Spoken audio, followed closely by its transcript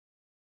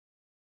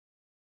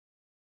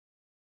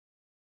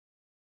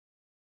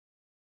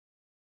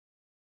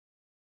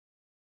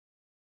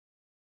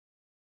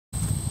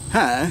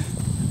Hi,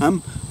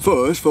 I'm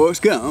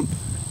Forrest Gump.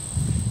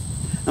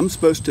 I'm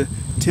supposed to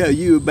tell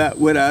you about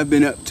what I've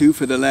been up to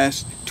for the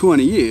last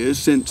 20 years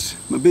since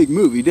my big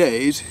movie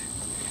days.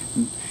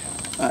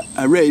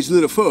 I raised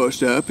little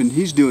Forrest up and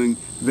he's doing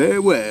very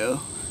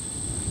well.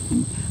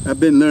 And I've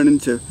been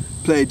learning to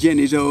play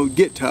Jenny's old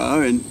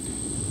guitar, and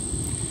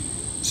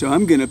so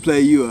I'm gonna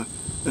play you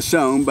a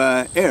song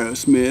by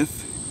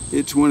Aerosmith.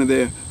 It's one of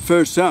their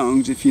first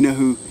songs, if you know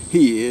who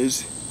he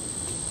is.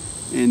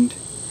 And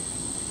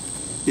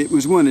it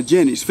was one of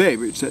Jenny's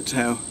favorites, that's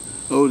how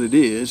old it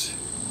is.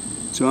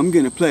 So I'm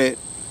going to play it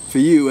for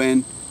you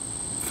and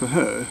for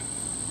her.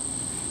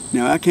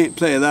 Now I can't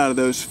play a lot of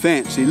those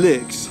fancy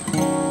licks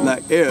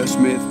like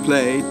Aerosmith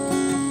played.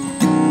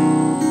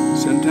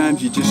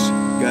 Sometimes you just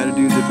got to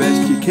do the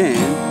best you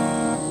can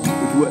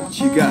with what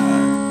you got.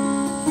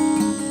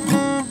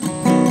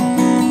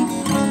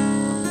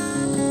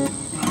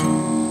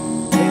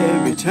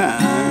 Every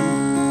time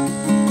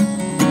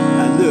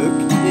I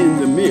look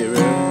in the mirror,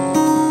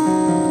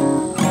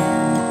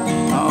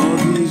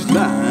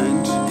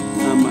 lines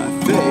on my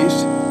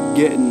face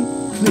getting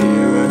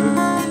clearer.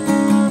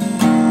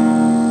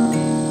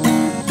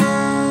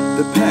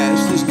 The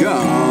past is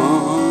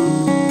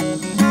gone.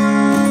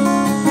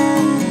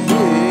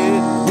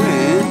 It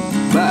went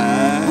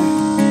by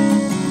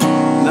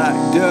like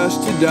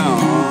dust to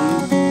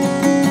dawn.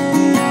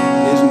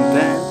 Isn't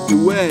that the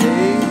way?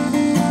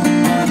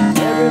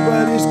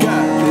 Everybody's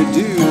got their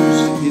dues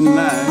in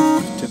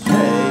life to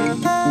pay.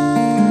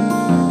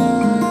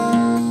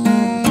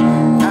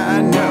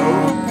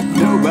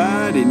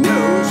 Nobody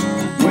knows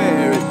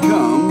where it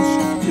comes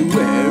and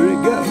where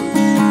it goes.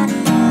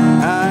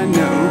 I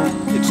know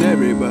it's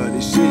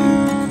everybody's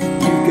sin.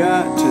 You've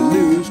got to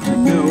lose to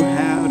know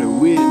how to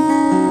win.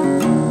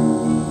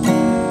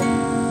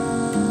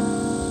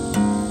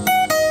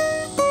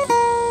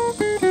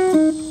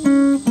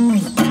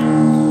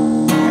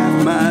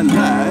 Half my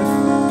life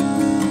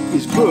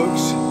is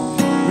books,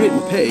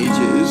 written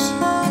pages.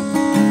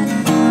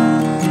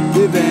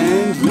 Live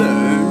and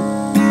learn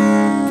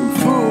from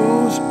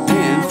fools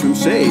and from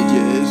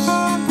sages.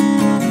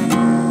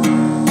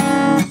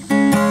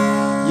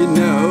 You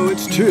know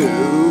it's true.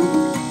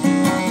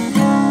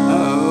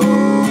 Oh,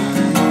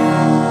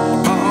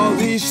 all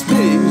these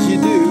things you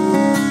do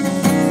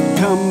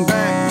come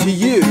back to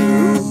you.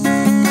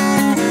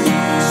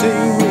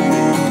 Sing with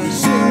me,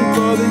 sing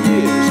for the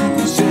years,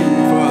 sing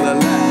for the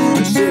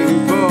laughter,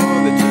 sing for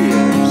the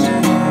tears.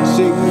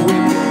 Sing with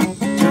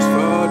me just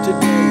for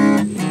today,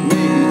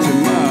 maybe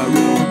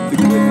tomorrow the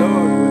good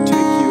Lord will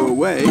take you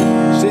away.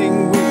 Sing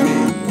with me,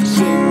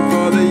 sing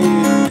for the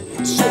year,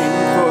 sing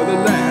for the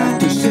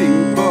laughter,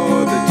 sing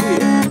for the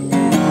tear.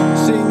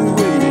 Sing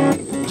with me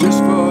just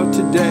for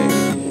today,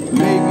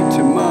 maybe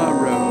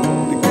tomorrow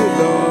the good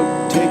Lord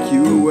will take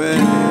you away.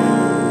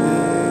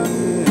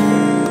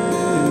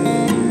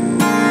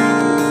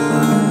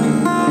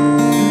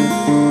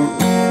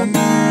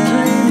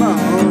 Dream on,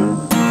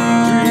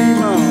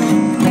 dream on,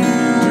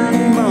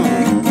 dream on,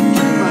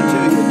 dream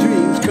until your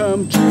dreams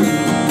come true.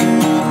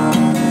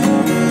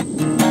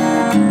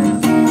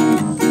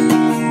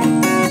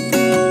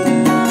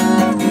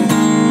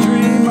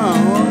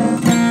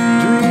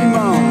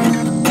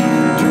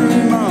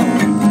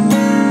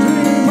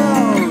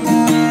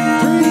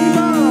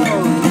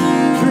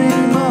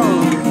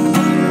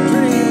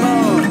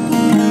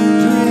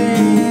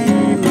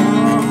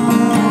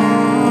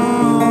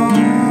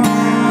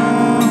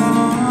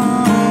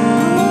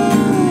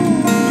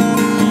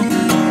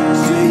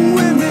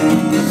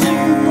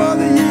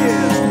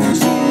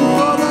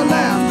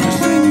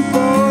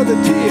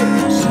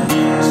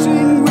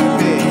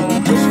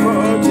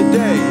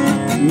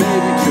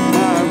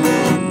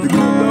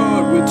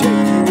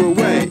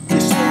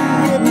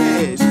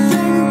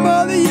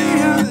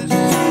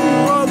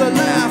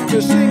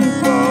 Sing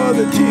for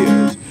the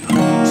tears,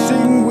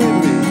 sing with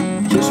me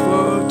just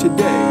for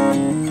today.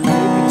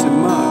 Maybe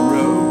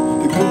tomorrow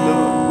the good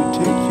Lord will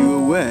take you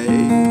away.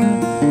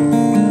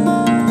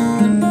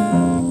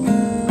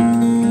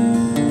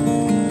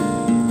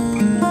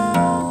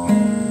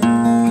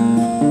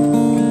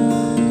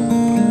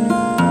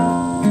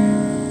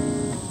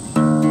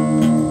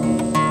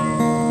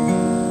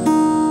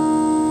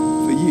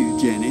 For you,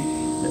 Jenny,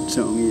 that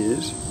song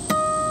is.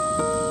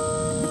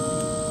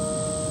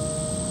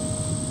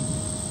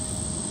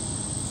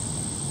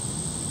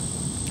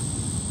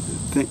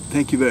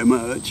 Thank you very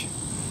much.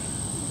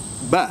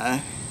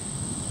 Bye.